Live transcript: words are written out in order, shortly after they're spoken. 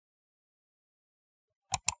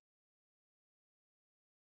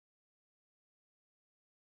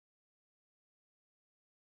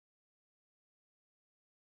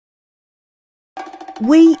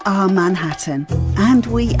We are Manhattan and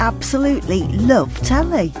we absolutely love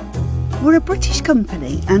telly. We're a British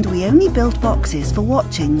company and we only build boxes for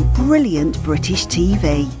watching brilliant British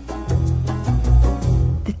TV.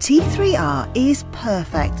 The T3-R is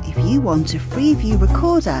perfect if you want a Freeview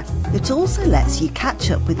recorder that also lets you catch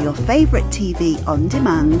up with your favourite TV on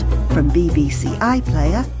demand from BBC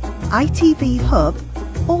iPlayer, ITV Hub,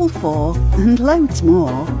 All 4 and loads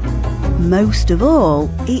more. Most of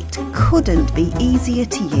all, it couldn't be easier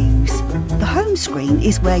to use. The home screen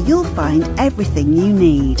is where you'll find everything you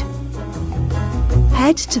need.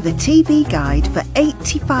 Head to the TV guide for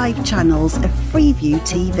 85 channels of Freeview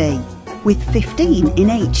TV, with 15 in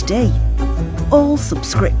HD, all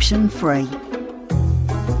subscription free.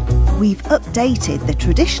 We've updated the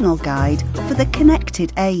traditional guide for the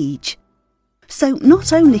connected age. So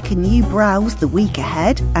not only can you browse the week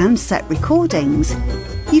ahead and set recordings,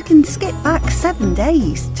 you can skip back 7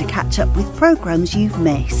 days to catch up with programmes you've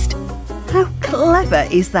missed. How clever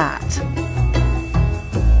is that?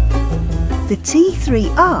 The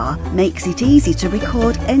T3-R makes it easy to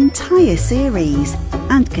record entire series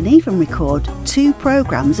and can even record 2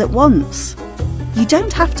 programmes at once. You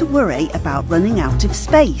don't have to worry about running out of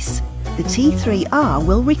space. The T3-R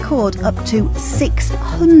will record up to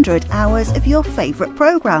 600 hours of your favourite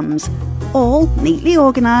programmes, all neatly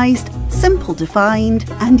organised, simple to find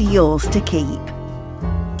and yours to keep.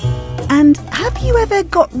 And have you ever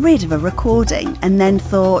got rid of a recording and then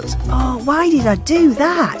thought, oh, why did I do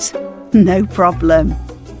that? No problem.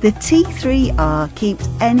 The T3-R keeps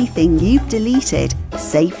anything you've deleted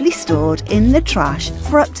safely stored in the trash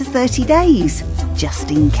for up to 30 days,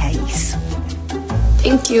 just in case.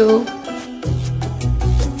 Thank you.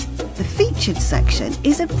 The featured section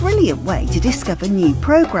is a brilliant way to discover new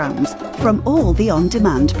programmes from all the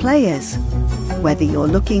on-demand players. Whether you're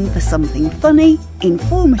looking for something funny,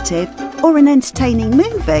 informative or an entertaining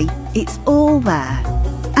movie, it's all there.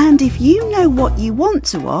 And if you know what you want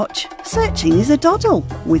to watch, searching is a doddle,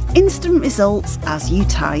 with instant results as you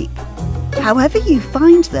type. However you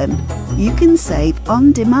find them, you can save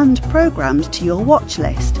on-demand programmes to your watch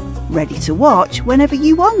list, ready to watch whenever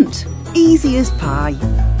you want. Easy as pie.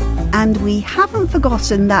 And we haven't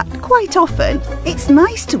forgotten that quite often it's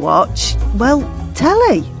nice to watch, well,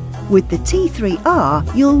 telly. With the T3-R,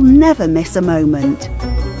 you'll never miss a moment.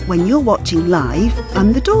 When you're watching live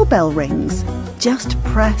and the doorbell rings, just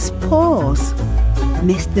press pause.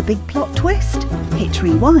 Missed the big plot twist? Hit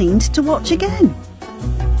rewind to watch again.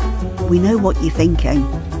 We know what you're thinking.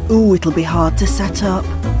 Oh, it'll be hard to set up.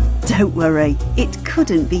 Don't worry, it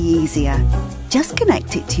couldn't be easier. Just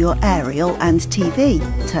connect it to your aerial and TV,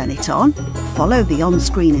 turn it on, follow the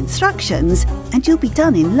on-screen instructions, and you'll be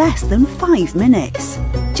done in less than 5 minutes.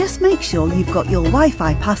 Just make sure you've got your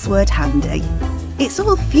Wi-Fi password handy. It's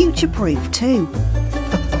all future-proof too.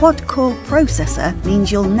 A quad-core processor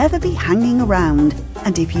means you'll never be hanging around,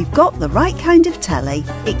 and if you've got the right kind of telly,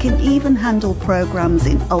 it can even handle programmes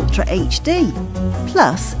in Ultra HD.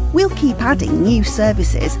 Plus, we'll keep adding new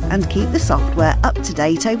services and keep the software up to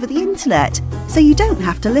date over the internet, so you don't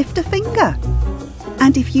have to lift a finger.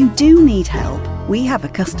 And if you do need help, we have a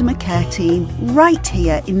customer care team right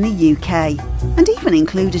here in the UK, and even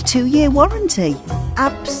include a 2-year warranty,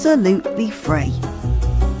 absolutely free.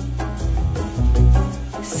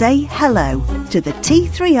 Say hello to the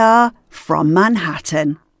T3-R from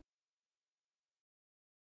Manhattan.